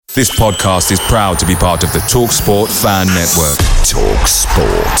This podcast is proud to be part of the TalkSport Fan Network.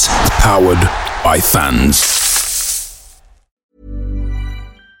 TalkSport. Powered by fans.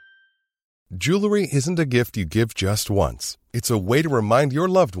 Jewelry isn't a gift you give just once. It's a way to remind your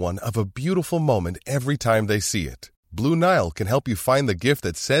loved one of a beautiful moment every time they see it. Blue Nile can help you find the gift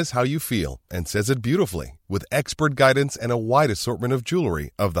that says how you feel and says it beautifully, with expert guidance and a wide assortment of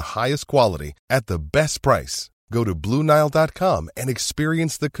jewelry of the highest quality at the best price. Go to BlueNile.com and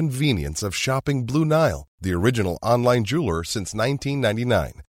experience the convenience of shopping Blue Nile, the original online jeweler since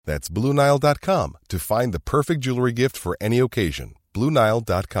 1999. That's BlueNile.com to find the perfect jewelry gift for any occasion.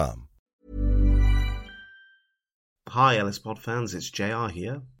 BlueNile.com. Hi LS Pod fans, it's JR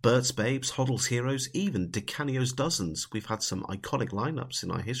here. Bert's Babes, Hoddle's Heroes, even DeCanio's Dozens. We've had some iconic lineups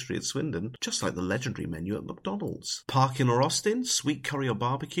in our history at Swindon, just like the legendary menu at McDonald's. Parkin or Austin, sweet curry or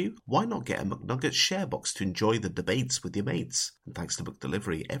barbecue? Why not get a McNuggets share box to enjoy the debates with your mates? And thanks to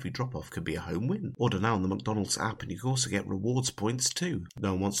McDelivery, every drop-off could be a home win. Order now on the McDonald's app and you can also get rewards points too.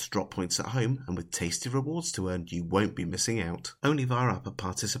 No one wants to drop points at home, and with tasty rewards to earn, you won't be missing out. Only via app at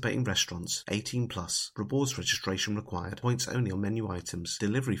participating restaurants. 18+. Rewards registration required. Points only on menu items.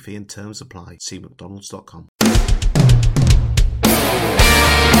 Delivery fee and terms apply. See mcdonalds.com.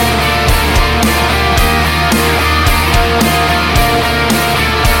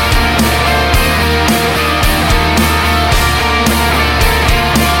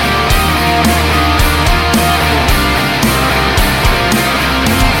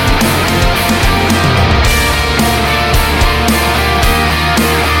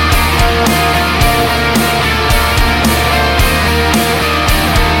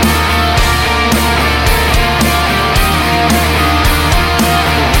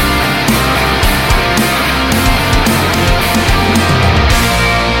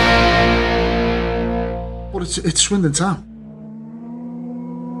 It's Swindon Town.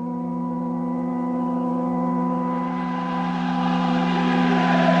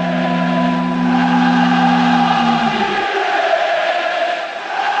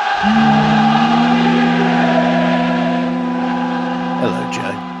 Hello, Joe.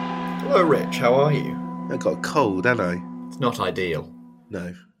 Hello, Rich. How are you? I got a cold, haven't I? It's not ideal.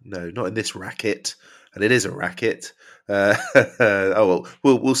 No, not in this racket. And it is a racket.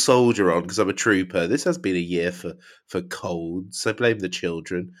 We'll soldier on because I'm a trooper. This has been a year for colds. I blame the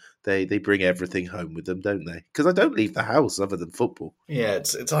children. They bring everything home with them, don't they? Because I don't leave the house other than football. Yeah,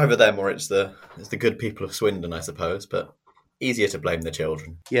 it's either them or it's the good people of Swindon, I suppose. But easier to blame the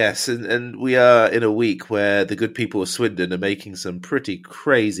children. Yes, and we are in a week where the good people of Swindon are making some pretty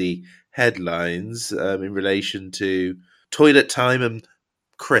crazy headlines in relation to toilet time and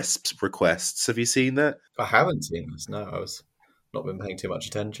crisps requests. Have you seen that? I haven't seen this. No, I've not been paying too much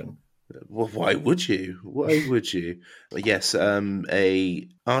attention. Well, why would you? Why would you? Yes, a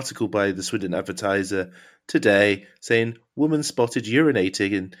article by the Swindon Advertiser today saying woman spotted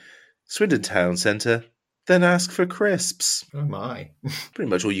urinating in Swindon Town Centre, then ask for crisps. Oh my. Pretty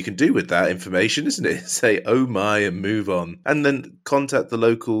much all you can do with that information, isn't it? Say, oh my, and move on. And then contact the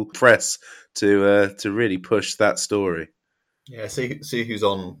local press to really push that story. Yeah, see who's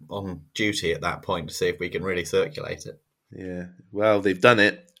on duty at that point to see if we can really circulate it. Yeah, well, they've done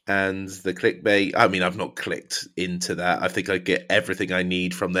it. And the clickbait, I mean, I've not clicked into that. I think I get everything I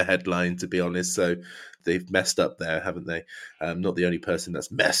need from the headline, to be honest. So they've messed up there, haven't they? I'm not the only person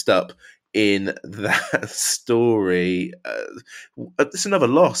that's messed up in that story. It's another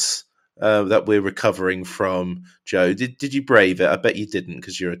loss that we're recovering from, Joe. Did you brave it? I bet you didn't,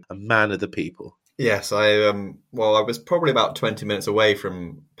 because you're a man of the people. Yes, I was probably about 20 minutes away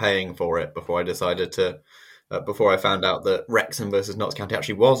from paying for it before I decided to, before I found out that Wrexham versus Notts County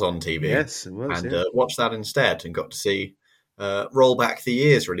actually was on TV. Yes, it was, and watched that instead and got to see roll back the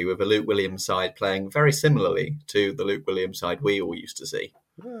years, really, with a Luke Williams side playing very similarly to the Luke Williams side we all used to see.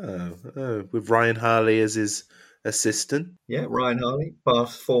 Oh, with Ryan Harley as his assistant. Yeah, Ryan Harley,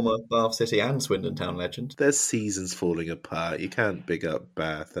 former Bath City and Swindon Town legend. Their season's falling apart. You can't big up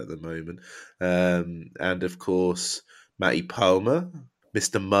Bath at the moment. And of course, Matty Palmer,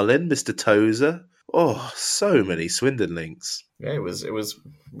 Mr. Mullin, Mr. Tozer. Oh, so many Swindon links. Yeah, it was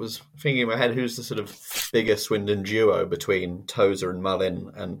thinking in my head, who's the sort of bigger Swindon duo between Tozer and Mullin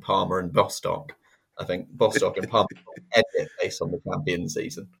and Palmer and Bostock? I think Bostock and Palmer edit based on the champion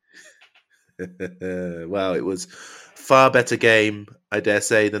season. Well, it was far better game, I dare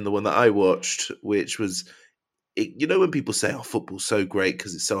say, than the one that I watched, which was, you know, when people say, oh, football's so great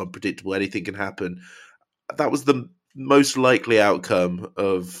because it's so unpredictable, anything can happen. That was the most likely outcome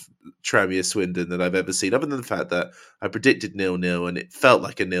of Tranmere Swindon that I've ever seen, other than the fact that I predicted 0-0 and it felt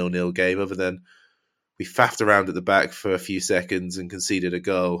like a 0-0 game, other than we faffed around at the back for a few seconds and conceded a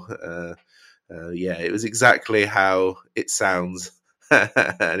goal. It was exactly how it sounds,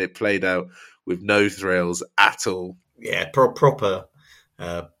 and it played out with no thrills at all. Yeah, proper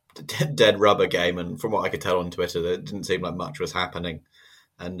dead rubber game, and from what I could tell on Twitter, it didn't seem like much was happening.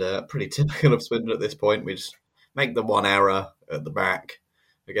 And pretty typical of Swindon at this point. We just make the one error at the back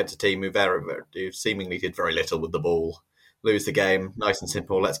against a team who seemingly did very little with the ball. Lose the game, nice and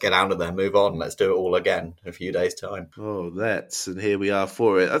simple. Let's get out of there, move on. Let's do it all again in a few days' time. Oh, let's. And here we are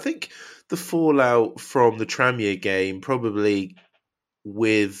for it. I think the fallout from the Tranmere game, probably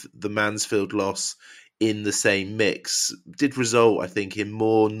with the Mansfield loss in the same mix, did result, I think, in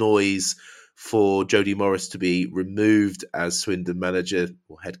more noise for Jody Morris to be removed as Swindon manager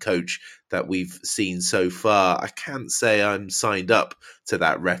or head coach that we've seen so far. I can't say I'm signed up to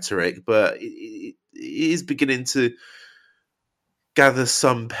that rhetoric, but it is beginning to gather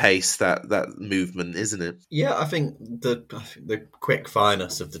some pace, that movement, isn't it? Yeah, I think the quick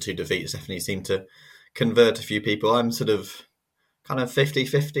fireness of the two defeats definitely seemed to convert a few people. I'm sort of kind of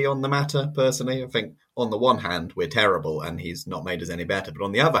 50-50 on the matter, personally. I think on the one hand, we're terrible and he's not made us any better. But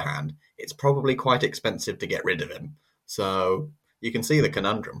on the other hand, it's probably quite expensive to get rid of him. So you can see the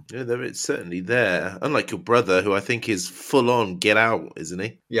conundrum. Yeah, it's certainly there. Unlike your brother, who I think is full on get out, isn't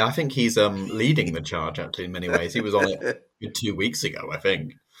he? Yeah, I think he's leading the charge, actually, in many ways. He was on it 2 weeks ago, I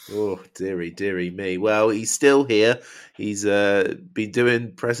think. Oh, dearie me. Well, he's still here. He's been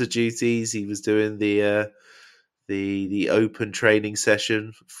doing presser duties. He was doing the open training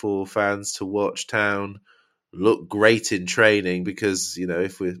session for fans to watch. Town look great in training because,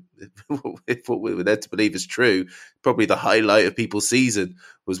 if what we were led to believe is true, probably the highlight of people's season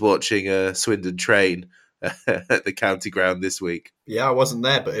was watching Swindon train at the county ground this week. Yeah, I wasn't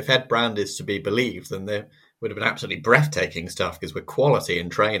there, but if Ed Brand is to be believed, then there would have been absolutely breathtaking stuff because we're quality in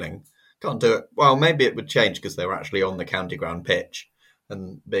training. Can't do it. Well, maybe it would change because they were actually on the county ground pitch,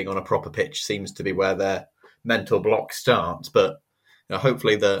 and being on a proper pitch seems to be where their mental block starts. But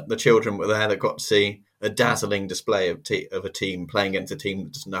hopefully the children were there that got to see a dazzling display of a team playing against a team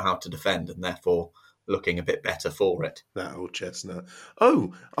that doesn't know how to defend and therefore looking a bit better for it. That old chestnut.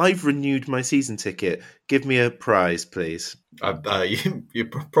 Oh, I've renewed my season ticket. Give me a prize, please. You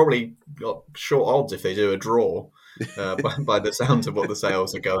probably got short odds if they do a draw by the sounds of what the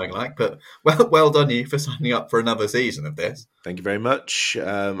sales are going like. But well done you for signing up for another season of this. Thank you very much.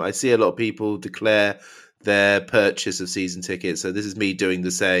 I see a lot of people declare their purchase of season tickets, so this is me doing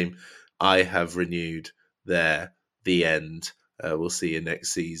the same. I have renewed there. The end. We'll see you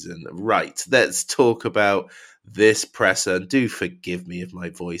next season. Right, let's talk about this presser. And do forgive me if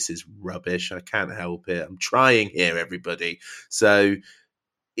my voice is rubbish. I can't help it. I'm trying here, everybody. So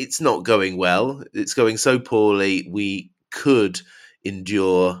it's not going well. It's going so poorly, we could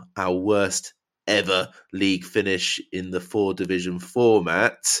endure our worst ever league finish in the 4-division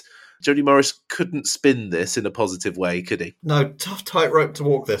format. Jody Morris couldn't spin this in a positive way, could he? No, tough tightrope to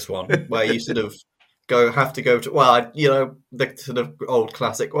walk this one, where you sort of have to go to, the sort of old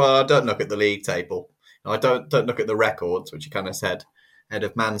classic, I don't look at the league table. I don't look at the records, which you kind of said ahead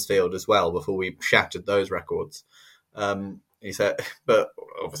of Mansfield as well before we shattered those records. He said, but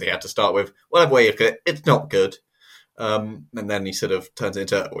obviously he had to start with, whatever way you look at it, it's not good. And then he sort of turns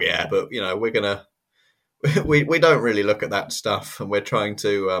into, we're going to, we don't really look at that stuff, and we're trying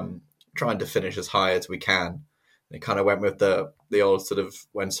to finish as high as we can. They kind of went with the old sort of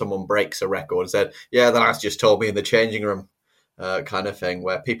when someone breaks a record and said, yeah, the lads just told me in the changing room kind of thing,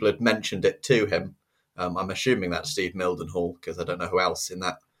 where people had mentioned it to him. I'm assuming that's Steve Mildenhall because I don't know who else in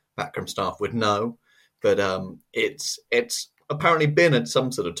that backroom staff would know. But it's apparently been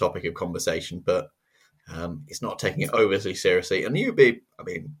some sort of topic of conversation, but he's not taking it overly seriously. And you'd be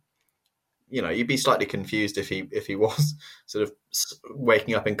slightly confused if he was sort of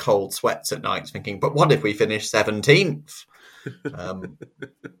waking up in cold sweats at night thinking, but what if we finish 17th?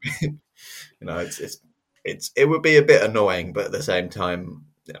 It would be a bit annoying, but at the same time,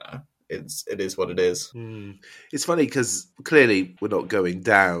 it is what it is. It's funny because clearly we're not going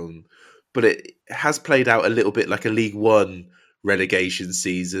down, but it has played out a little bit like a League One relegation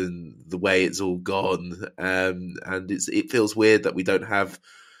season, the way it's all gone. And it feels weird that we don't have,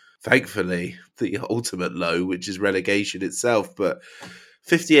 thankfully, the ultimate low, which is relegation itself. But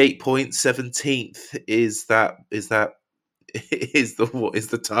 58 points, 17th is the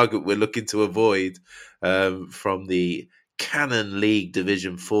target we're looking to avoid from the Canon League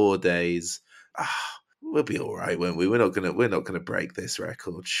Division 4 days. We'll be all right, won't we? We're not gonna break this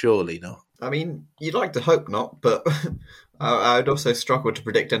record, surely not. I mean, you'd like to hope not, but I'd also struggle to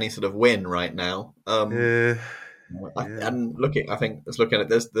predict any sort of win right now. And I think it's looking at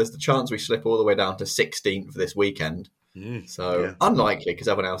there's the chance we slip all the way down to 16th this weekend. So unlikely because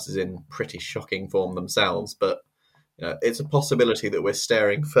everyone else is in pretty shocking form themselves. But it's a possibility that we're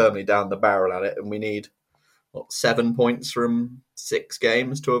staring firmly down the barrel at it, and we need 7 points from 6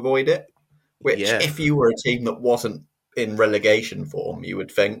 games to avoid it. Which, if you were a team that wasn't in relegation form, you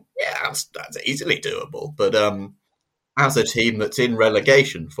would think, that's easily doable. But as a team that's in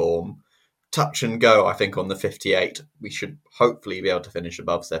relegation form, touch and go, I think, on the 58, we should hopefully be able to finish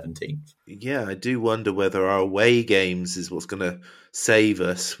above 17th. Yeah, I do wonder whether our away games is what's going to save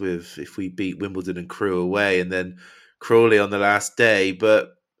us if we beat Wimbledon and Crewe away and then Crawley on the last day. But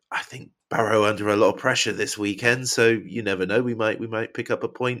I think Barrow under a lot of pressure this weekend, so you never know. We might pick up a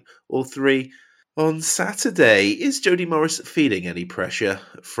point or 3 on Saturday. Is Jody Morris feeling any pressure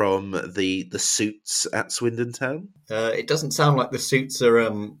from the suits at Swindon Town? It doesn't sound like the suits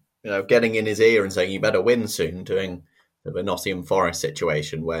are getting in his ear and saying you better win soon, doing the Nottingham Forest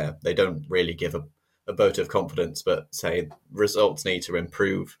situation where they don't really give a vote of confidence but say results need to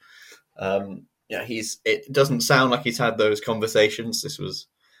improve. It doesn't sound like he's had those conversations. This was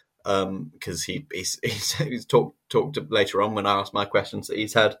because he's talked later on when I asked my questions that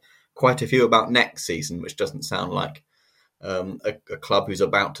he's had quite a few about next season, which doesn't sound like a club who's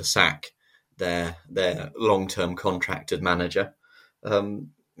about to sack their long-term contracted manager.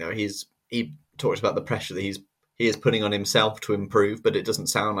 He talks about the pressure that he is putting on himself to improve, but it doesn't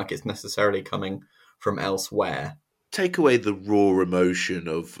sound like it's necessarily coming from elsewhere. Take away the raw emotion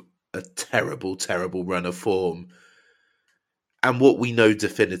of a terrible, terrible run of form, and what we know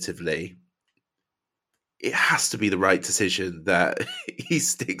definitively, it has to be the right decision that he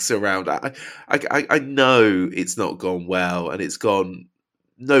sticks around. I know it's not gone well, and it's gone.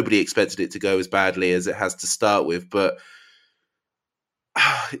 Nobody expected it to go as badly as it has to start with, but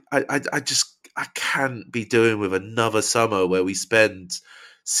I can't be doing with another summer where we spend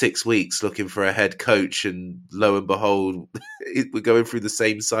 6 weeks looking for a head coach, and lo and behold, we're going through the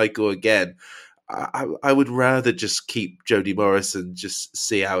same cycle again. I would rather just keep Jody Morris and just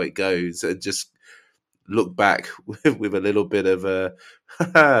see how it goes, and just look back with a little bit of a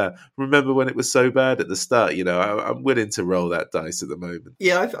remember when it was so bad at the start. I'm willing to roll that dice at the moment.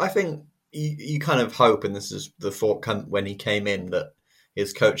 Yeah, I think you kind of hope, and this is the thought when he came in, that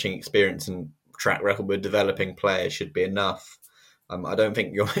his coaching experience and track record with developing players should be enough. I don't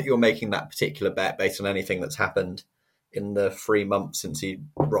think you're making that particular bet based on anything that's happened in the 3 months since he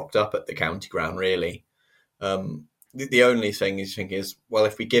rocked up at the county ground, really. The only thing he's thinking is, well,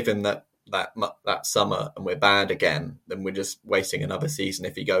 if we give him that summer and we're bad again, then we're just wasting another season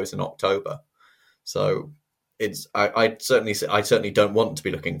if he goes in October. So I certainly don't want to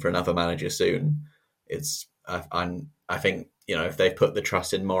be looking for another manager soon. I think if they've put the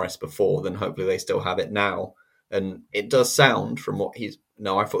trust in Morris before, then hopefully they still have it now. And it does sound from what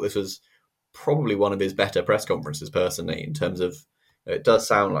I thought this was probably one of his better press conferences personally, in terms of, it does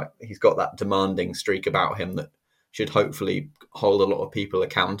sound like he's got that demanding streak about him that should hopefully hold a lot of people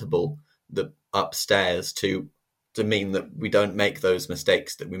accountable upstairs to mean that we don't make those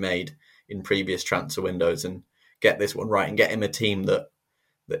mistakes that we made in previous transfer windows, and get this one right and get him a team that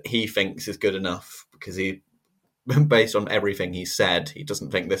he thinks is good enough, because he, based on everything he said, he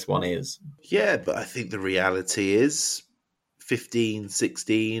doesn't think this one is. Yeah, but I think the reality is 15,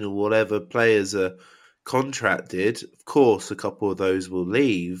 16 or whatever players are contracted. Of course, a couple of those will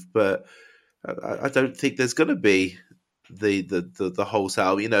leave, but I don't think there's going to be the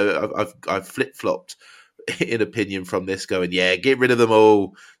wholesale. I've flip-flopped in opinion from this, going, get rid of them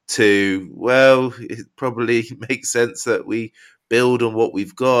all, to, well, it probably makes sense that we build on what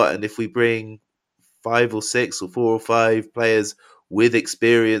we've got, and if we bring 5 or 6 or 4 or 5 players with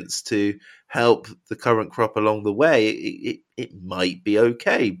experience to help the current crop along the way, it might be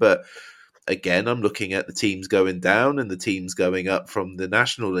okay. But again, I'm looking at the teams going down and the teams going up from the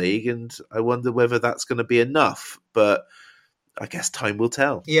National League, and I wonder whether that's going to be enough. But I guess time will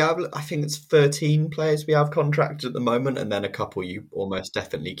tell. Yeah, I think it's 13 players we have contracted at the moment, and then a couple you almost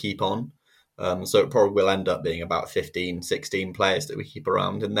definitely keep on. So it probably will end up being about 15, 16 players that we keep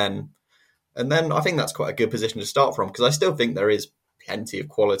around. And then I think that's quite a good position to start from, because I still think there is plenty of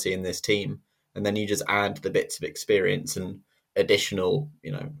quality in this team. And then you just add the bits of experience and additional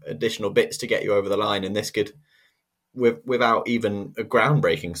bits to get you over the line. And this could, without even a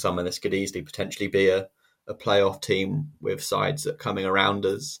groundbreaking summer, this could easily potentially be a playoff team with sides that are coming around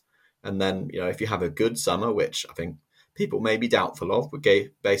us. And then, if you have a good summer, which I think people may be doubtful of,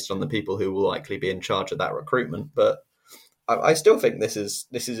 based on the people who will likely be in charge of that recruitment. But I still think this is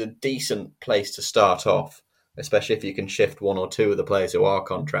a decent place to start off, especially if you can shift 1 or 2 of the players who are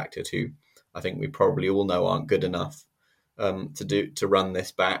contracted, who I think we probably all know aren't good enough to run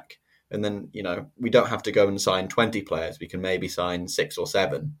this back. And then, we don't have to go and sign 20 players. We can maybe sign 6 or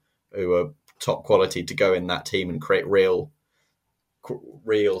 7 who are top quality to go in that team and create real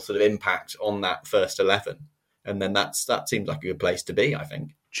sort of impact on that first 11. And then that seems like a good place to be, I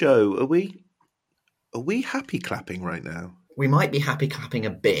think. Joe, are we happy clapping right now? We might be happy clapping a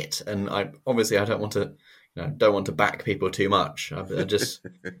bit, and I don't want to back people too much. I just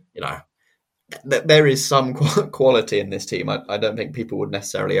there is some quality in this team. I don't think people would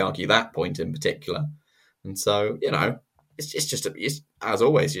necessarily argue that point in particular. And so, it's as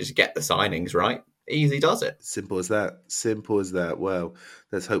always, you just get the signings right. Easy does it. Simple as that. Well,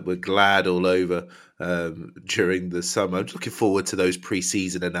 let's hope we're glad all over during the summer. I'm looking forward to those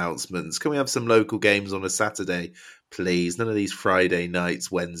pre-season announcements. Can we have some local games on a Saturday, please? None of these Friday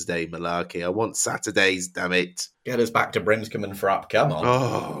nights, Wednesday malarkey. I want Saturdays, damn it. Get us back to Brimscombe and Frapp, come on.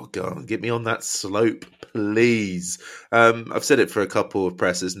 Oh, God, get me on that slope, please. I've said it for a couple of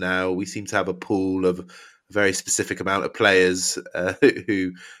presses now. We seem to have a pool of a very specific amount of players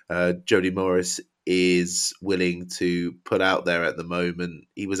who Jody Morris is willing to put out there at the moment.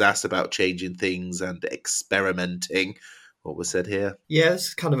 He was asked about changing things and experimenting. What was said here? Yeah,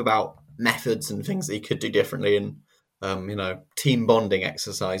 it's kind of about methods and things that he could do differently. And, team bonding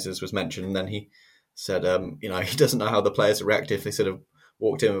exercises was mentioned. And then he said, he doesn't know how the players react if they sort of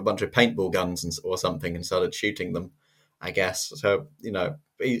walked in with a bunch of paintball guns or something and started shooting them, I guess. So,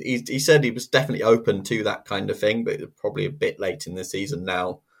 he said he was definitely open to that kind of thing, but probably a bit late in the season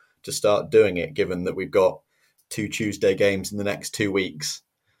now to start doing it, given that we've got 2 Tuesday games in the next 2 weeks.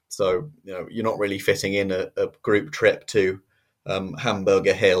 So, you're not really fitting in a group trip to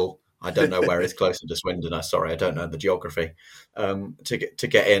Hamburger Hill. I don't know where it's closer to Swindon. I don't know the geography. To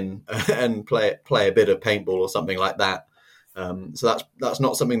get in and play a bit of paintball or something like that. So that's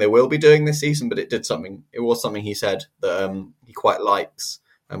not something they will be doing this season, but it was something he said that he quite likes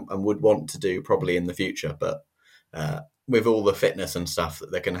and would want to do probably in the future. But with all the fitness and stuff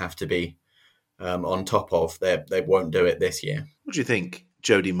that they're going to have to be on top of, they won't do it this year. What do you think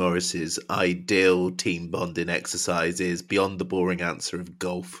Jody Morris's ideal team bonding exercise is beyond the boring answer of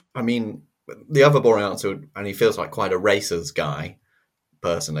golf? I mean, the other boring answer, and he feels like quite a racers guy,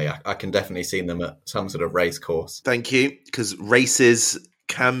 personally. I can definitely see them at some sort of race course. Thank you, because races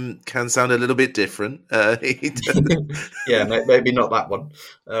can sound a little bit different. Yeah, maybe not that one.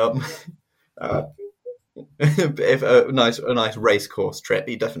 If a nice race course trip,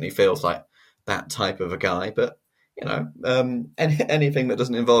 he definitely feels like that type of a guy. But anything that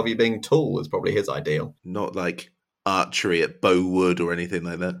doesn't involve you being tall is probably his ideal. Not like archery at Bowood or anything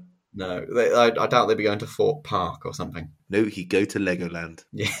like that. No, I doubt they'd be going to Fort Park or something. No, he'd go to Legoland.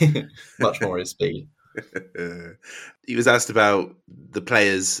 Yeah, much more his speed. He was asked about the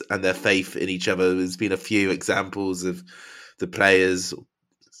players and their faith in each other. There's been a few examples of the players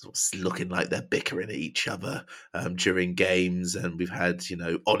looking like they're bickering at each other during games, and we've had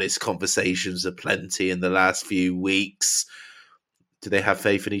honest conversations aplenty in the last few weeks. Do they have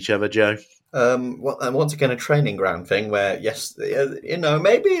faith in each other, Joe? Once again, a training ground thing where, yes,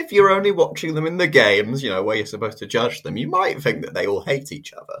 maybe if you're only watching them in the games, where you're supposed to judge them, you might think that they all hate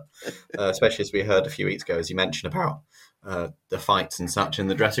each other, especially as we heard a few weeks ago, as you mentioned about the fights and such in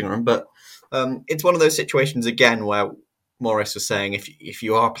the dressing room. But it's one of those situations, again, where Morris was saying if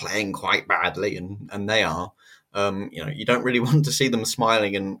you are playing quite badly, and they are, you don't really want to see them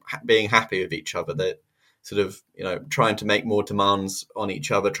smiling and being happy with each other. They're sort of, trying to make more demands on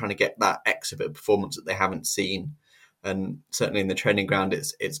each other, trying to get that exhibit performance that they haven't seen. And certainly in the training ground,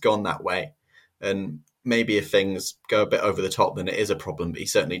 it's gone that way. And maybe if things go a bit over the top, then it is a problem. But he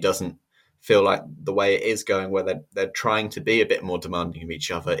certainly doesn't feel like the way it is going, where they're trying to be a bit more demanding of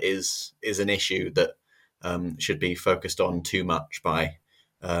each other, is an issue that should be focused on too much by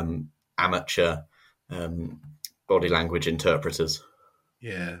amateur body language interpreters.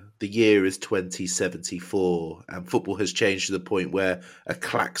 Yeah, the year is 2074, and football has changed to the point where a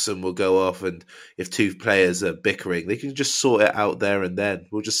klaxon will go off, and if 2 players are bickering, they can just sort it out there and then.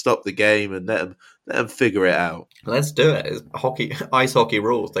 We'll just stop the game and let them figure it out. Let's do it. It's ice hockey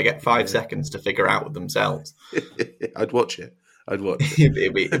rules. They get 5 seconds to figure out with themselves. I'd watch it.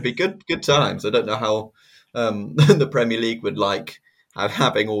 It'd be good times. I don't know how the Premier League would like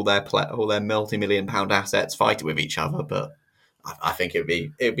having all their multi-million-pound assets fighting with each other, but I think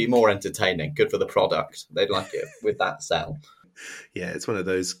it'd be more entertaining. Good for the product. They'd like it with that sell. Yeah, it's one of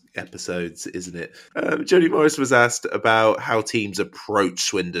those episodes, isn't it? Jody Morris was asked about how teams approach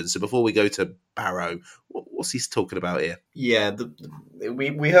Swindon. So before we go to Barrow, what's he talking about here? Yeah,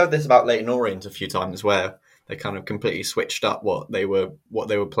 we heard this about Leyton Orient a few times, where they kind of completely switched up what they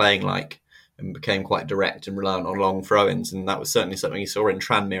were playing like and became quite direct and reliant on long throw-ins. And that was certainly something you saw in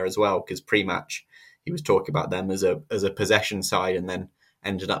Tranmere as well, because pre-match he was talking about them as a possession side, and then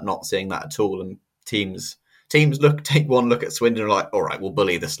ended up not seeing that at all. And teams take one look at Swindon and are like, all right, we'll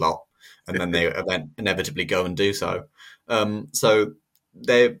bully this lot, and then they inevitably go and do so. So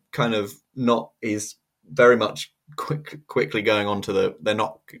they're kind of not is very much quickly going on to they're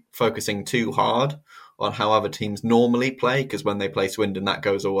not focusing too hard on how other teams normally play, because when they play Swindon, that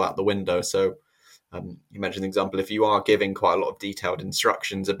goes all out the window. So you mentioned the example, if you are giving quite a lot of detailed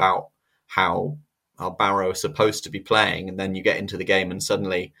instructions about how Barrow is supposed to be playing, and then you get into the game and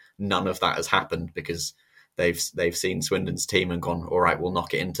suddenly none of that has happened because they've seen Swindon's team and gone, all right, we'll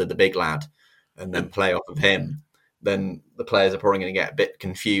knock it into the big lad and then play off of him, then the players are probably going to get a bit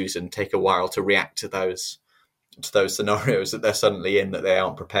confused and take a while to react to those scenarios that they're suddenly in that they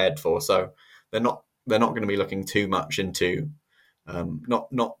aren't prepared for. So they're not going to be looking too much into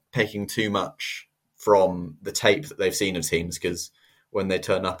not taking too much from the tape that they've seen of teams, because when they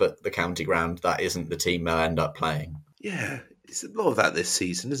turn up at the county ground, that isn't the team they'll end up playing. Yeah, it's a lot of that this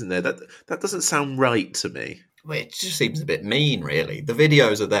season, isn't there? That doesn't sound right to me. Well, it just seems a bit mean, really. The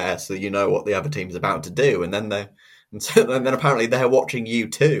videos are there so you know what the other team's about to do, and then apparently they're watching you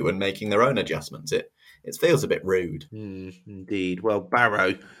too and making their own adjustments. It feels a bit rude. Indeed. Well,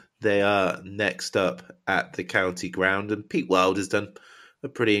 Barrow, they are next up at the county ground, and Pete Wild has done a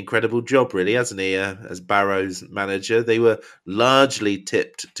pretty incredible job, really, hasn't he, as Barrow's manager? They were largely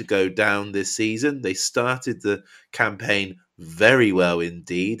tipped to go down this season. They started the campaign very well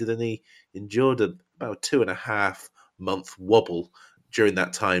indeed, and then he endured about 2.5 month wobble. During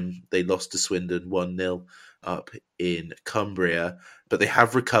that time, they lost to Swindon 1-0 up in Cumbria, but they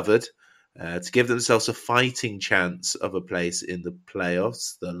have recovered to give themselves a fighting chance of a place in the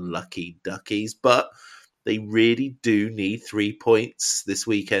playoffs, the lucky duckies. But they really do need 3 points this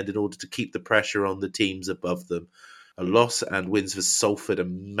weekend in order to keep the pressure on the teams above them. A loss and wins for Salford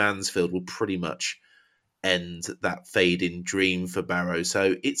and Mansfield will pretty much end that fading dream for Barrow.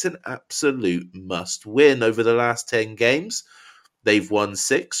 So it's an absolute must win. Over the last 10 games, they've won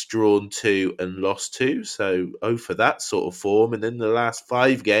 6, drawn 2 and lost 2. So for that sort of form. And in the last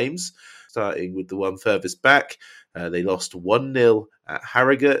 5 games, starting with the one furthest back, they lost 1-0 at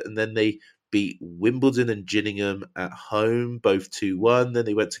Harrogate, and then they beat Wimbledon and Gillingham at home, both 2-1. Then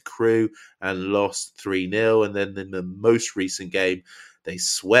they went to Crewe and lost 3-0. And then in the most recent game, they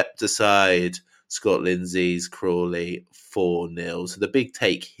swept aside Scott Lindsay's Crawley 4-0. So the big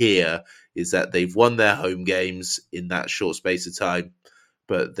take here is that they've won their home games in that short space of time,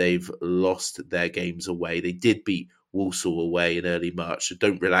 but they've lost their games away. They did beat Walsall away in early March, so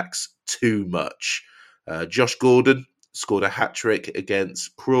don't relax too much. Josh Gordon scored a hat-trick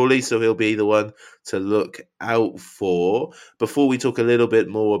against Crawley, so he'll be the one to look out for. Before we talk a little bit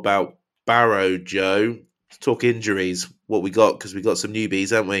more about Barrow, Joe, let's talk injuries, what we got, because we got some newbies,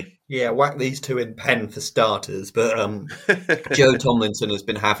 haven't we? Yeah, whack these two in pen for starters. But Joe Tomlinson has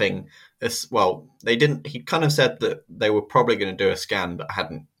been having this. Well, they didn't. He kind of said that they were probably going to do a scan, but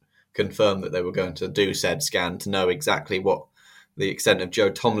hadn't confirmed that they were going to do said scan to know exactly what the extent of Joe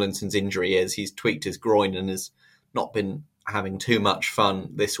Tomlinson's injury is. He's tweaked his groin and has not been having too much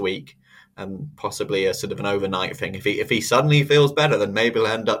fun this week, and possibly a sort of an overnight thing. If he suddenly feels better, then maybe he'll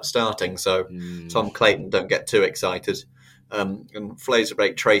end up starting. So Tom Clayton, don't get too excited. And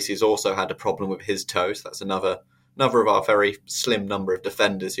Blake Tracy's also had a problem with his toe. So that's another of our very slim number of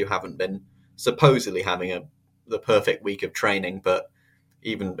defenders who haven't been supposedly having the perfect week of training, but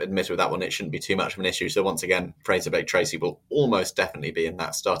even admitted with that one, it shouldn't be too much of an issue. So once again, Blake Tracy will almost definitely be in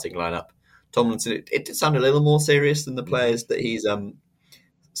that starting lineup. Tomlinson, it did sound a little more serious than the players that he's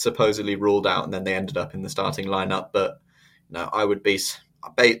supposedly ruled out, and then they ended up in the starting lineup. But no, I would be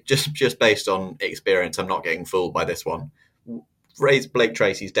just based on experience, I'm not getting fooled by this one. Blake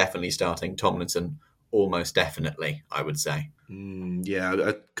Tracy's definitely starting. Tomlinson almost definitely, I would say. Yeah,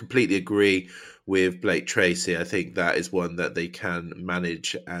 I completely agree with Blake Tracy. I think that is one that they can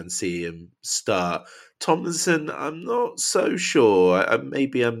manage and see him start. Tomlinson, I'm not so sure.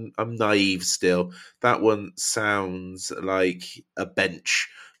 Maybe I'm naive still. That one sounds like a bench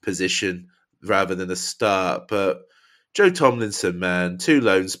position rather than a start. But Joe Tomlinson, man, 2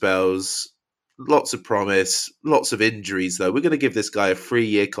 loan spells, lots of promise, lots of injuries, though. We're going to give this guy a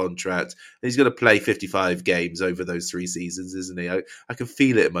 3-year contract, and he's going to play 55 games over those 3 seasons, isn't he? I can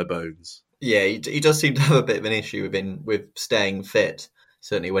feel it in my bones. Yeah, he does seem to have a bit of an issue with staying fit,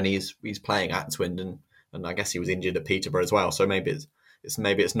 certainly when he's playing at Swindon, and I guess he was injured at Peterborough as well, so maybe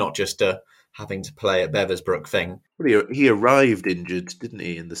it's not just a having to play at Beversbrook thing. Well, he arrived injured, didn't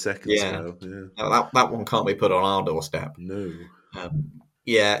he, in the second spell? Yeah. That one can't be put on our doorstep. No.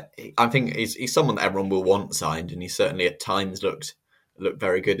 Yeah, I think he's someone that everyone will want signed, and he certainly at times looked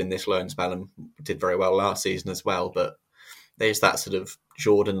very good in this loan spell and did very well last season as well. But there's that sort of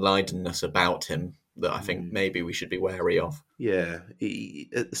Jordan Lydenness about him that I think maybe we should be wary of. Yeah,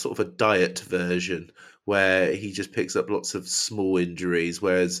 sort of a diet version where he just picks up lots of small injuries,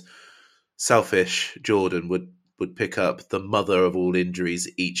 whereas selfish Jordan would pick up the mother of all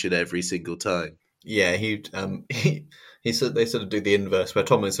injuries each and every single time. Yeah, they sort of do the inverse where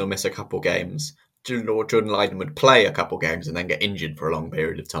Tomlinson will miss a couple games. Jordan Lydon would play a couple games and then get injured for a long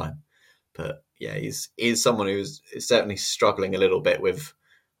period of time. But yeah, he's someone who's certainly struggling a little bit with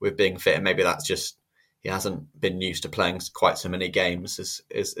being fit, and maybe that's just he hasn't been used to playing quite so many games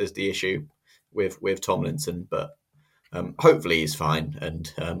as the issue with Tomlinson. But hopefully he's fine,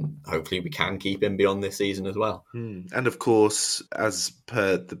 and hopefully we can keep him beyond this season as well. And of course, as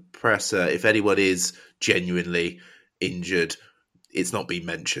per the presser, if anyone is genuinely injured, it's not been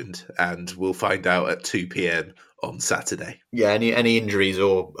mentioned, and we'll find out at 2 p.m. on Saturday. Yeah, any injuries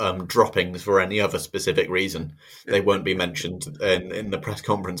or droppings for any other specific reason, they won't be mentioned in the press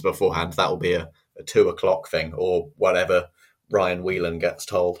conference beforehand. That will be a 2 o'clock thing or whatever Ryan Whelan gets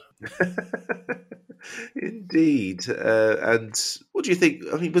told. Indeed. And what do you think?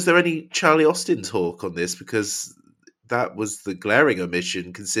 I mean, was there any Charlie Austin talk on this? Because that was the glaring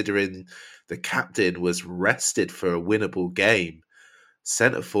omission, considering the captain was rested for a winnable game.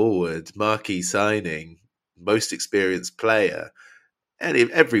 Centre forward, marquee signing, most experienced player. And in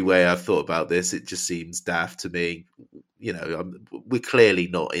every way I've thought about this, it just seems daft to me. You know, we're clearly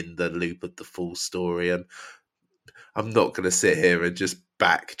not in the loop of the full story. And I'm not going to sit here and just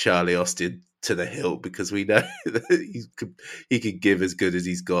back Charlie Austin to the hilt because we know that he can give as good as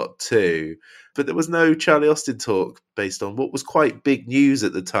he's got too. But there was no Charlie Austin talk based on what was quite big news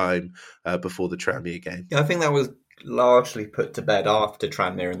at the time before the Tranmere game. Yeah, I think that was largely put to bed after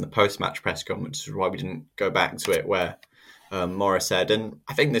Tranmere in the post-match press conference, which is why we didn't go back to it, where Morris said, and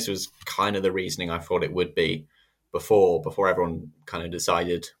I think this was kind of the reasoning I thought it would be before everyone kind of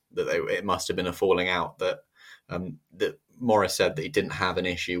decided that it must have been a falling out, that Morris said that he didn't have an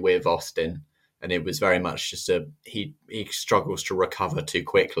issue with Austin, and it was very much just he struggles to recover too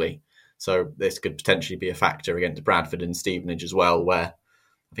quickly. So this could potentially be a factor against Bradford and Stevenage as well, where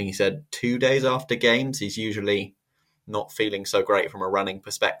I think he said 2 days after games, he's usually not feeling so great from a running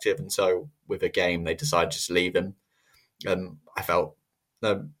perspective. And so with a game, they decided just to leave him. I felt,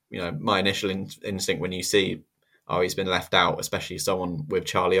 my initial instinct when you see, he's been left out, especially someone with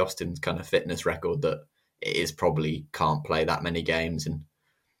Charlie Austin's kind of fitness record, that it is probably can't play that many games. And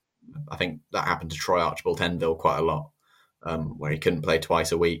I think that happened to Troy Archibald Henville quite a lot, where he couldn't play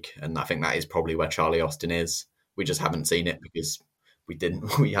twice a week. And I think that is probably where Charlie Austin is. We just haven't seen it because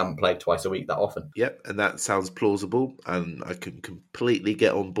we haven't played twice a week that often. Yep, and that sounds plausible, and I can completely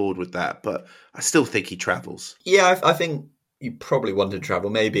get on board with that, but I still think he travels. Yeah, I think you probably want to travel.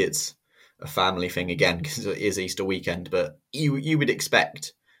 Maybe it's a family thing again, because it is Easter weekend, but you would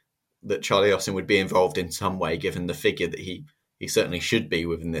expect that Charlie Austin would be involved in some way, given the figure that he certainly should be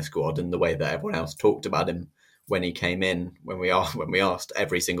within this squad, and the way that everyone else talked about him when he came in, when we asked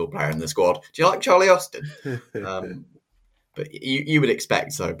every single player in the squad, do you like Charlie Austin? But you would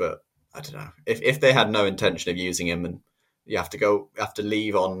expect so, but I don't know. If they had no intention of using him, and you have to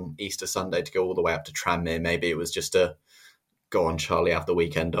leave on Easter Sunday to go all the way up to Tranmere, maybe it was just a go on, Charlie, have the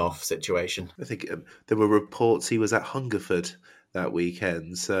weekend off situation. I think there were reports he was at Hungerford that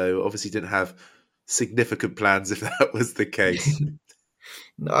weekend, so obviously didn't have significant plans if that was the case.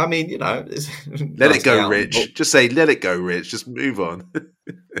 No, I mean, let it go, Rich. Just say, let it go, Rich. Just move on.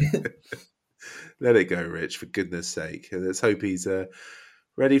 Let it go, Rich, for goodness sake. Let's hope he's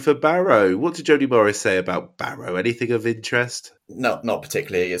ready for Barrow. What did Jody Morris say about Barrow? Anything of interest? No, not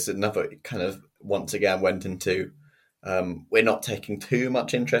particularly. It's another kind of, once again, went into, we're not taking too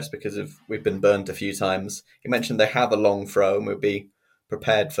much interest because we've been burnt a few times. He mentioned they have a long throw and we'll be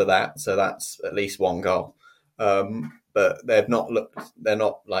prepared for that. So that's at least one goal. But they're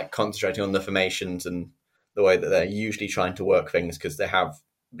not like concentrating on the formations and the way that they're usually trying to work things,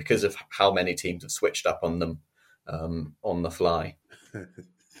 because of how many teams have switched up on them on the fly.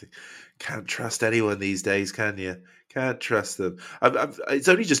 Can't trust anyone these days, can you? Can't trust them. It's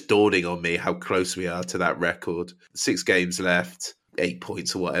only just dawning on me how close we are to that record. 6 games left, 8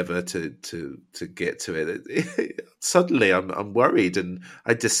 points or whatever to get to it. Suddenly, I'm worried, and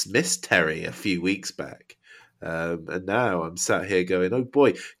I dismissed Terry a few weeks back. And now I'm sat here going, oh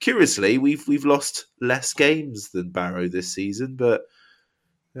boy. Curiously, we've lost less games than Barrow this season, but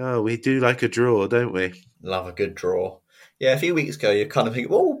we do like a draw, don't we? Love a good draw. Yeah, a few weeks ago, you kind of think,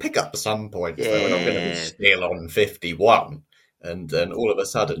 well, we'll pick up some points. Yeah. We're not going to be still on 51. And then all of a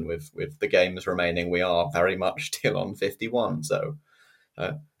sudden, with the games remaining, we are very much still on 51. So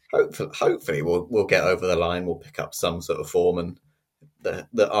hopefully we'll get over the line. We'll pick up some sort of form, and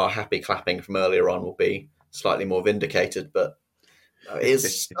our happy clapping from earlier on will be slightly more vindicated. But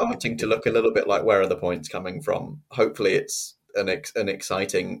it's starting to look a little bit like, where are the points coming from? Hopefully it's an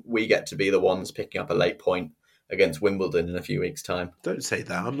exciting, we get to be the ones picking up a late point against Wimbledon in a few weeks' time. Don't say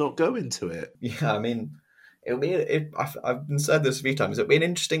that. I'm not going to it. Yeah, I mean, it'll be. I've said this a few times. It'll be an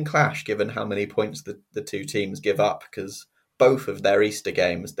interesting clash given how many points the two teams give up, because both of their Easter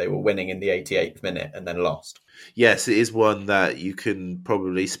games they were winning in the 88th minute and then lost. Yes, it is one that you can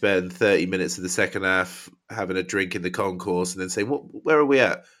probably spend 30 minutes of the second half having a drink in the concourse and then say, where are we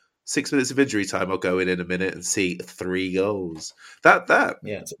at? 6 minutes of injury time. I'll go in a minute and see 3 goals. That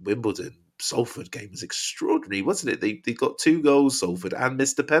Wimbledon Salford game was extraordinary, wasn't it? They got 2 goals, Salford, and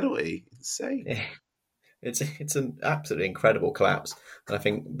missed a penalty. Insane. Yeah. It's an absolutely incredible collapse, and I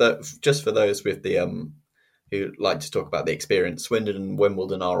think that just for those with the who like to talk about the experience, Swindon and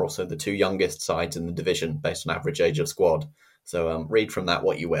Wimbledon are also the 2 youngest sides in the division based on average age of squad. So read from that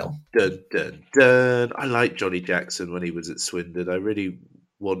what you will. Dun, dun, dun. I liked Johnny Jackson when he was at Swindon. I really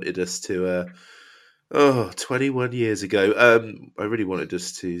wanted us to 21 years ago. I really wanted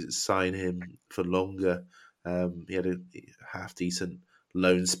us to sign him for longer. He had a half decent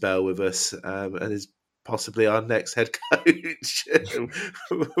loan spell with us, and is possibly our next head coach.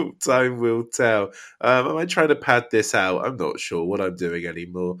 Time will tell. Am I trying to pad this out? I'm not sure what I'm doing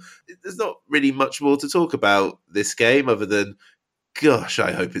anymore. There's not really much more to talk about this game other than, gosh,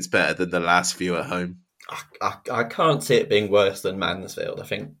 I hope it's better than the last few at home. I can't see it being worse than Mansfield. I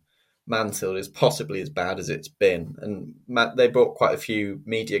think Mansfield is possibly as bad as it's been. And they brought quite a few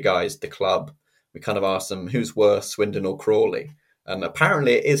media guys to the club. We kind of asked them, who's worse, Swindon or Crawley? And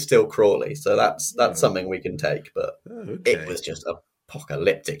apparently it is still Crawley, so that's something we can take. But It was just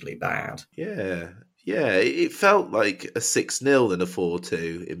apocalyptically bad. Yeah. It felt like a 6-0 and a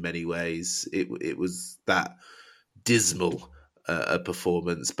 4-2 in many ways. It was that dismal a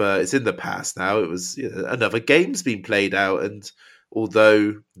performance, but it's in the past now. It was another game's been played out, and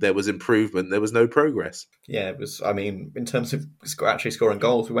although there was improvement, there was no progress. Yeah, it was. I mean, in terms of actually scoring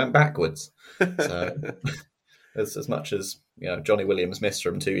goals, we went backwards. So. As much as Johnny Williams missed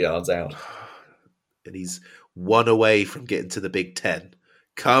from 2 yards out, and he's 1 away from getting to the Big Ten.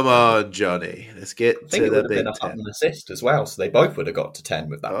 Come on, Johnny, let's get to the Big Ten. An assist as well, so they both would have got to 10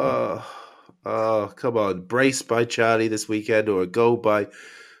 with that. Oh, come on! Brace by Charlie this weekend, or a goal by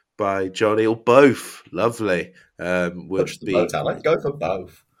Johnny, or both. Lovely. Push the boat out. Let's go for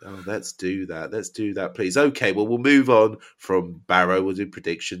both. Oh, let's do that. Let's do that, please. Okay, well, we'll move on from Barrow. We'll do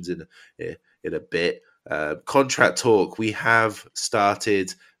predictions in a bit. Contract talk. We have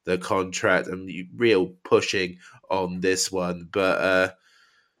started the contract and real pushing on this one, but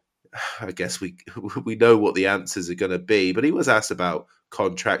I guess we know what the answers are going to be. But he was asked about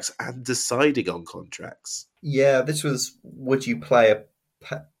contracts and deciding on contracts. Yeah, this was, would you play a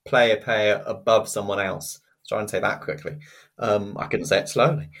player above someone else? Try and say that quickly. I couldn't say it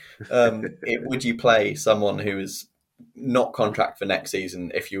slowly. Would you play someone who is not contract for next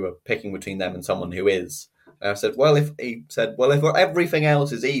season if you were picking between them and someone who is? And I said, if everything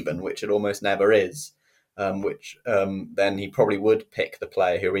else is even, which it almost never is, then he probably would pick the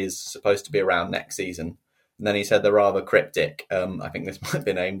player who is supposed to be around next season. And then he said the rather cryptic, I think this might have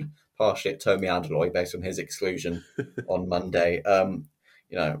been aimed partially at Tommy Adeloy based on his exclusion on Monday.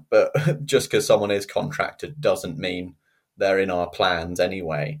 But just because someone is contracted doesn't mean they're in our plans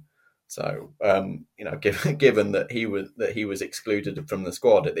anyway. So, given that he was excluded from the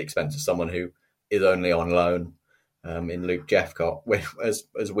squad at the expense of someone who is only on loan in Luke Jeffcott,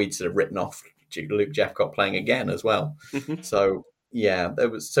 as we'd sort of written off Luke Jeffcott playing again as well. So, yeah,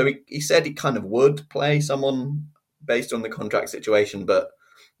 he said he kind of would play someone based on the contract situation, but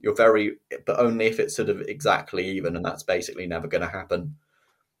only if it's sort of exactly even, and that's basically never going to happen.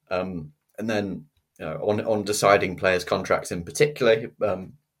 And then on deciding players' contracts in particular,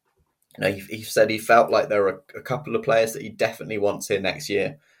 he said he felt like there were a couple of players that he definitely wants here next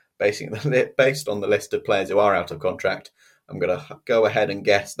year, based on the list of players who are out of contract. I'm going to go ahead and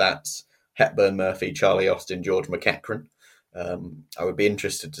guess that's Hepburn, Murphy, Charlie Austin, George McEachran. I would be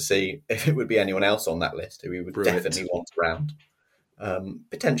interested to see if it would be anyone else on that list who he would definitely want around.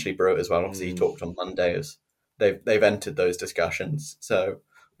 Potentially Brewitt as well. Obviously, he talked on Monday as they've entered those discussions, so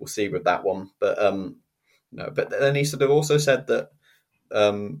we'll see with that one. But but then he sort of also said that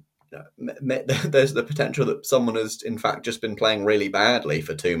there's the potential that someone has in fact just been playing really badly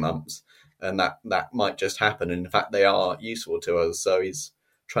for 2 months, and that might just happen. And in fact, they are useful to us. So he's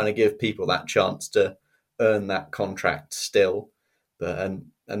trying to give people that chance to earn that contract still. But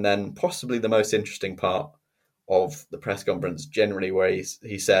and then possibly the most interesting part of the press conference, generally, where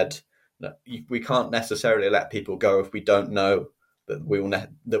he said that we can't necessarily let people go if we don't know that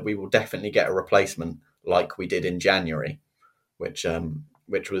we will definitely get a replacement like we did in January, which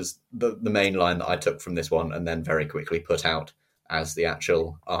was the main line that I took from this one, and then very quickly put out as the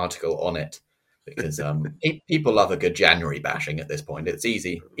actual article on it, because people love a good January bashing at this point. It's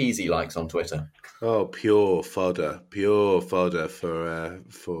easy likes on Twitter. Oh, pure fodder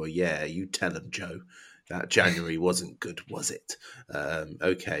for yeah. You tell them, Joe. That January wasn't good, was it?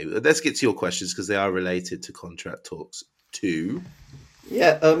 Okay, let's get to your questions because they are related to contract talks too.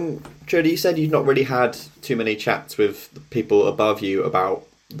 Yeah, Jody, you said you've not really had too many chats with the people above you about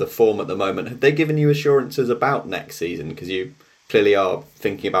the form at the moment. Have they given you assurances about next season? Because you clearly are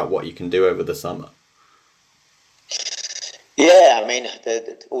thinking about what you can do over the summer. Yeah, I mean,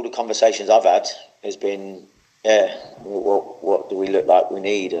 all the conversations I've had has been, what do we look like we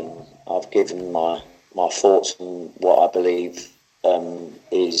need? And I've given my thoughts on what I believe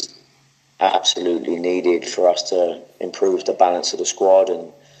is absolutely needed for us to improve the balance of the squad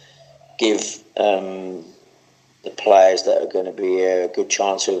and give the players that are going to be a good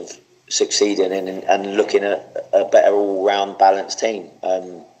chance of succeeding and looking at a better all-round balanced team.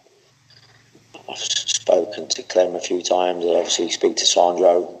 I've spoken to Clem a few times. I obviously speak to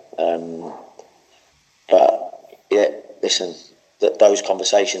Sandro. But yeah, listen, those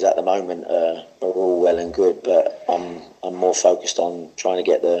conversations at the moment are all well and good. But I'm more focused on trying to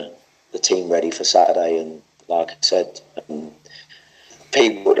get the team ready for Saturday. And like I said,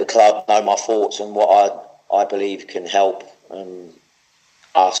 people at the club know my thoughts and what I believe can help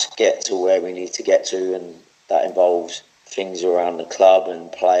us get to where we need to get to, and that involves things around the club and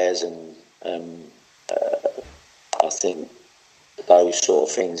players, and I think those sort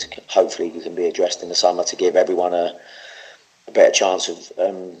of things hopefully can be addressed in the summer to give everyone a better chance of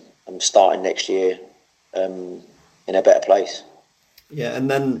starting next year in a better place. Yeah,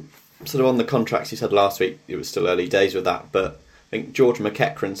 and then sort of on the contracts you said last week, it was still early days with that, but I think George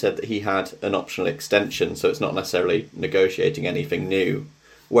McEachran said that he had an optional extension, so it's not necessarily negotiating anything new.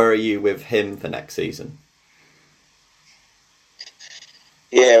 Where are you with him for next season?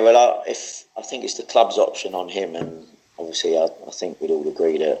 Yeah, well, I think it's the club's option on him, and obviously I think we'd all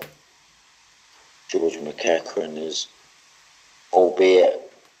agree that George McEachran is,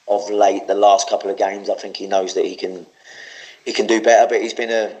 albeit of late the last couple of games, I think he knows that he can do better, but he's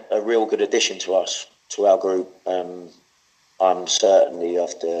been a real good addition to us, to our group. I'm certainly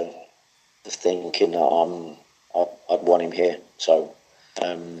of the thinking that I'd want him here. So,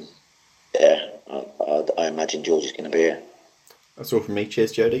 I imagine George is going to be here. That's all from me.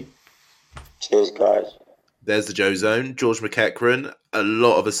 Cheers, Jody. Cheers, guys. There's the Joe Zone. George McEachran, a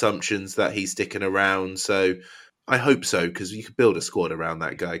lot of assumptions that he's sticking around. So I hope so, because you could build a squad around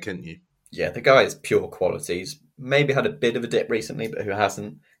that guy, can't you? Yeah, the guy is pure qualities. Maybe had a bit of a dip recently, but who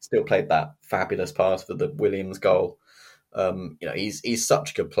hasn't? Still played that fabulous pass for the Williams goal. He's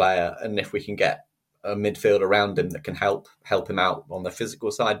such a good player, and if we can get a midfield around him that can help him out on the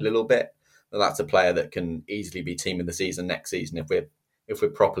physical side a little bit, then that's a player that can easily be team of the season next season if we're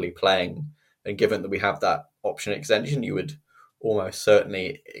properly playing. And given that we have that option extension, you would almost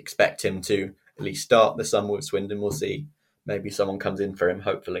certainly expect him to at least start the summer with Swindon. We'll see. Maybe someone comes in for him.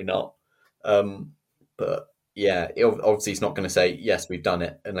 Hopefully not. But yeah, obviously he's not going to say yes, we've done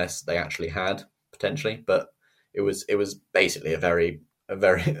it unless they actually had potentially. But it was basically a very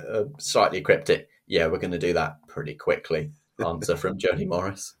slightly cryptic. Yeah, we're going to do that pretty quickly. Answer from Jody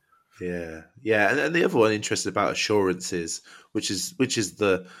Morris. Yeah. And the other one interested about assurances, which is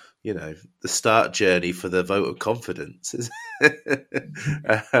the the start journey for the vote of confidence.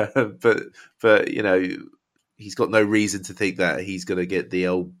 but he's got no reason to think that he's going to get the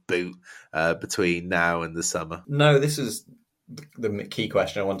old boot between now and the summer. No, this is the key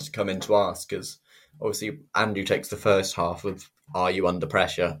question I wanted to come in to ask, because obviously Andrew takes the first half of "Are you under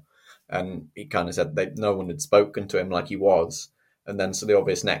pressure?" and he kind of said that no one had spoken to him like he was, and then so the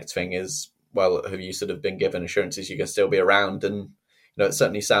obvious next thing is, well, have you sort of been given assurances you can still be around? And it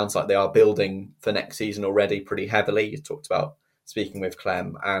certainly sounds like they are building for next season already pretty heavily. You talked about speaking with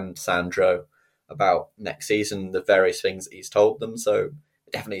Clem and Sandro about next season, the various things that he's told them. So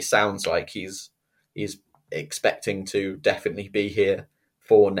it definitely sounds like he's expecting to definitely be here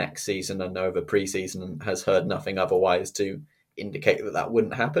for next season and over pre-season, and has heard nothing otherwise to indicate that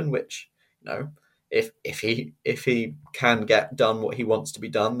wouldn't happen, which, if he can get done what he wants to be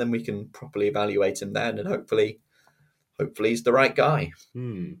done, then we can properly evaluate him then, and hopefully hopefully he's the right guy.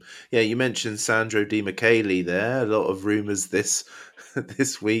 Yeah, you mentioned Sandro Di Michele there. A lot of rumours this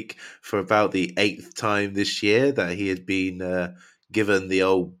week for about the 8th time this year that he had been given the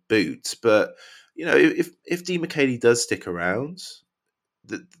old boot. But if Di Michele does stick around,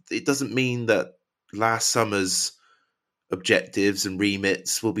 it doesn't mean that last summer's objectives and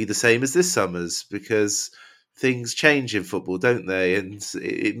remits will be the same as this summer's, because things change in football, don't they? And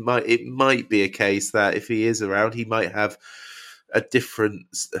it might be a case that if he is around, he might have a different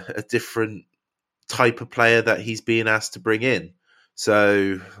type of player that he's being asked to bring in.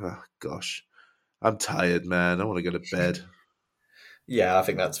 So, gosh, I'm tired, man. I want to go to bed. Yeah, I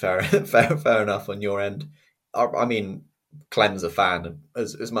think that's fair fair enough on your end. I mean, Clem's a fan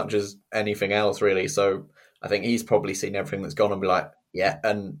as much as anything else, really. So I think he's probably seen everything that's gone and be like, yeah.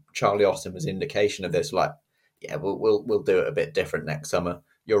 And Charlie Austin was an indication of this, like, yeah, we'll do it a bit different next summer.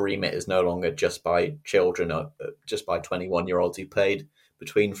 Your remit is no longer just by children, or just by 21-year-olds who played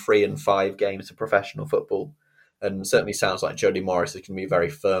between 3 and 5 games of professional football. And certainly sounds like Jody Morris is going to be very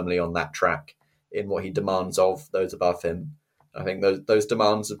firmly on that track in what he demands of those above him. I think those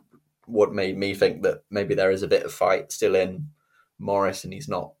demands are what made me think that maybe there is a bit of fight still in Morris, and he's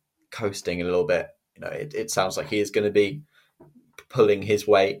not coasting a little bit. It sounds like he is going to be pulling his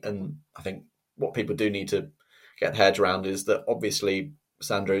weight, and I think what people do need to get their heads around is that obviously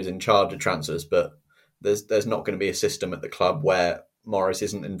Sandro's in charge of transfers, but there's not going to be a system at the club where Morris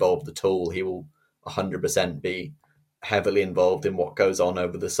isn't involved at all. He will 100% be heavily involved in what goes on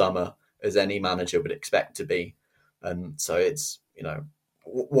over the summer, as any manager would expect to be. And so it's,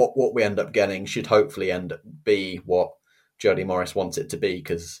 what we end up getting should hopefully be what Jody Morris wants it to be,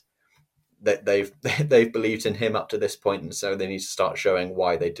 because they've believed in him up to this point, and so they need to start showing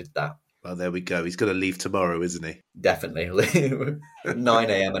why they did that. Well, there we go. He's going to leave tomorrow, isn't he? Definitely. 9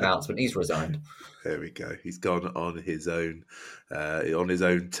 a.m. announcement. He's resigned. There we go. He's gone on his own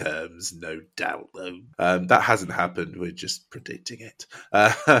terms, no doubt, though. That hasn't happened. We're just predicting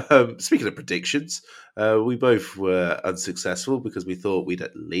it. Speaking of predictions, we both were unsuccessful because we thought we'd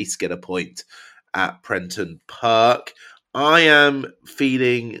at least get a point at Prenton Park. I am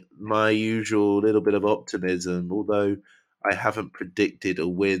feeling my usual little bit of optimism, although I haven't predicted a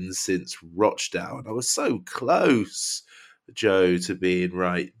win since Rochdale, and I was so close, Joe, to being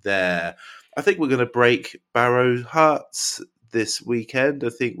right there. I think we're going to break Barrow's hearts this weekend. I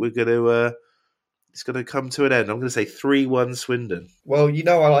think we're going to it's going to come to an end. I'm going to say 3-1 Swindon. Well,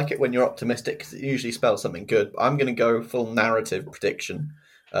 I like it when you're optimistic, because it usually spells something good. I'm going to go full narrative prediction.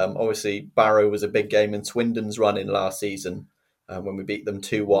 Obviously, Barrow was a big game in Swindon's run in last season when we beat them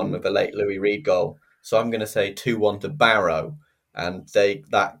 2-1 with a late Louis Reed goal. So I'm going to say 2-1 to Barrow, and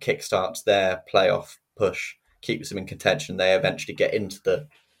that kickstarts their playoff push, keeps them in contention. They eventually get into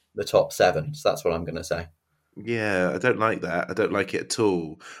the top 7. So that's what I'm going to say. Yeah, I don't like that. I don't like it at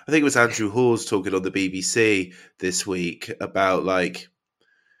all. I think it was Andrew Hawes talking on the BBC this week about, like,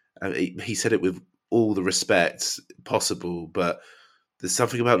 he said it with all the respect possible, but there's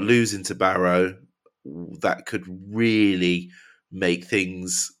something about losing to Barrow that could really make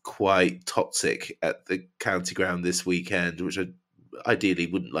things quite toxic at the county ground this weekend, which I ideally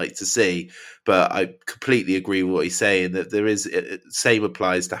wouldn't like to see. But I completely agree with what he's saying, that there is, same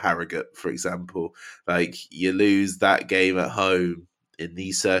applies to Harrogate, for example. Like, you lose that game at home in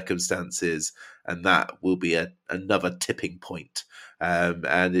these circumstances, and that will be another tipping point.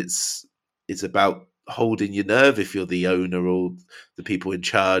 And it's about holding your nerve if you're the owner or the people in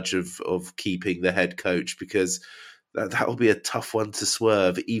charge of keeping the head coach, because that will be a tough one to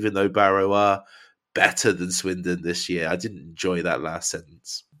swerve, even though Barrow are better than Swindon this year. I didn't enjoy that last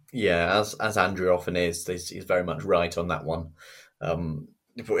sentence. Yeah, as Andrew often is, he's very much right on that one.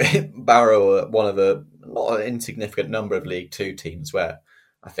 Barrow are one of not an insignificant number of League Two teams where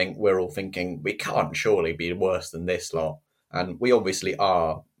I think we're all thinking we can't surely be worse than this lot. And we obviously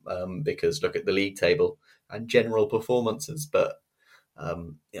are, because look at the league table and general performances. But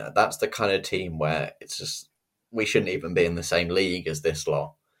that's the kind of team where it's just, we shouldn't even be in the same league as this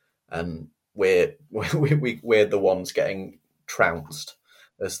lot, and we're the ones getting trounced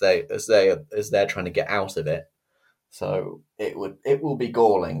as they're trying to get out of it. So it will be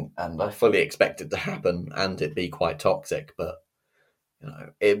galling, and I fully expect it to happen, and it be quite toxic. But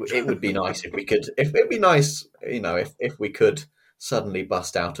it would be nice if we could. It'd be nice, if we could suddenly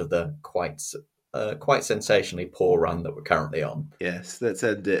bust out of the quite sensationally poor run that we're currently on. Yes, let's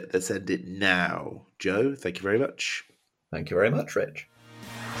end it. Let's end it now. Joe, thank you very much. Thank you very much, Rich.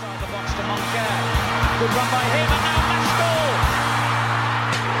 Inside the box to Moncur. Good run by him, and now Maskell.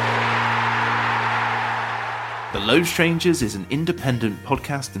 The Low Strangers is an independent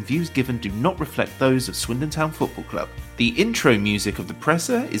podcast and views given do not reflect those of Swindon Town Football Club. The intro music of The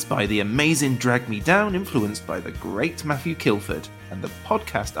Presser is by the amazing Drag Me Down, influenced by the great Matthew Kilford, and the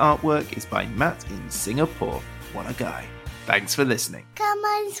podcast artwork is by Matt in Singapore. What a guy. Thanks for listening. Come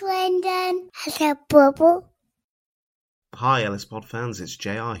on, Swindon. Has a bubble. Hi LSPod fans, it's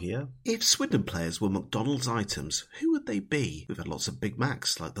JR here. If Swindon players were McDonald's items, who would they be? We've had lots of Big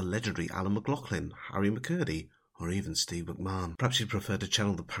Macs like the legendary Alan McLaughlin, Harry McCurdy, or even Steve McMahon. Perhaps you'd prefer to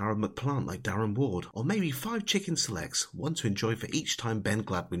channel the power of McPlant like Darren Ward, or maybe 5 chicken selects, one to enjoy for each time Ben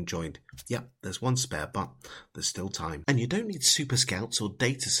Gladwin joined. Yep, there's one spare, but there's still time. And you don't need Super Scouts or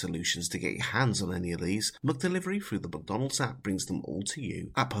data solutions to get your hands on any of these. McDelivery through the McDonald's app brings them all to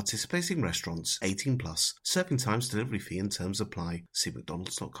you. At participating restaurants, 18 plus. Serving times, delivery fee and terms apply. See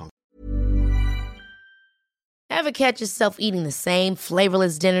mcdonalds.com. Ever catch yourself eating the same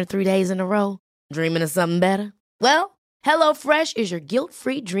flavorless dinner 3 days in a row? Dreaming of something better? Well, HelloFresh is your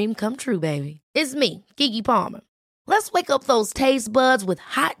guilt-free dream come true, baby. It's me, Keke Palmer. Let's wake up those taste buds with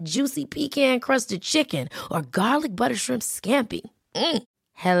hot, juicy pecan-crusted chicken or garlic butter shrimp scampi.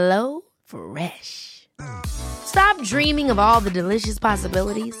 Hello Fresh. Stop dreaming of all the delicious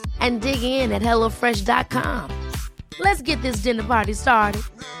possibilities and dig in at HelloFresh.com. Let's get this dinner party started.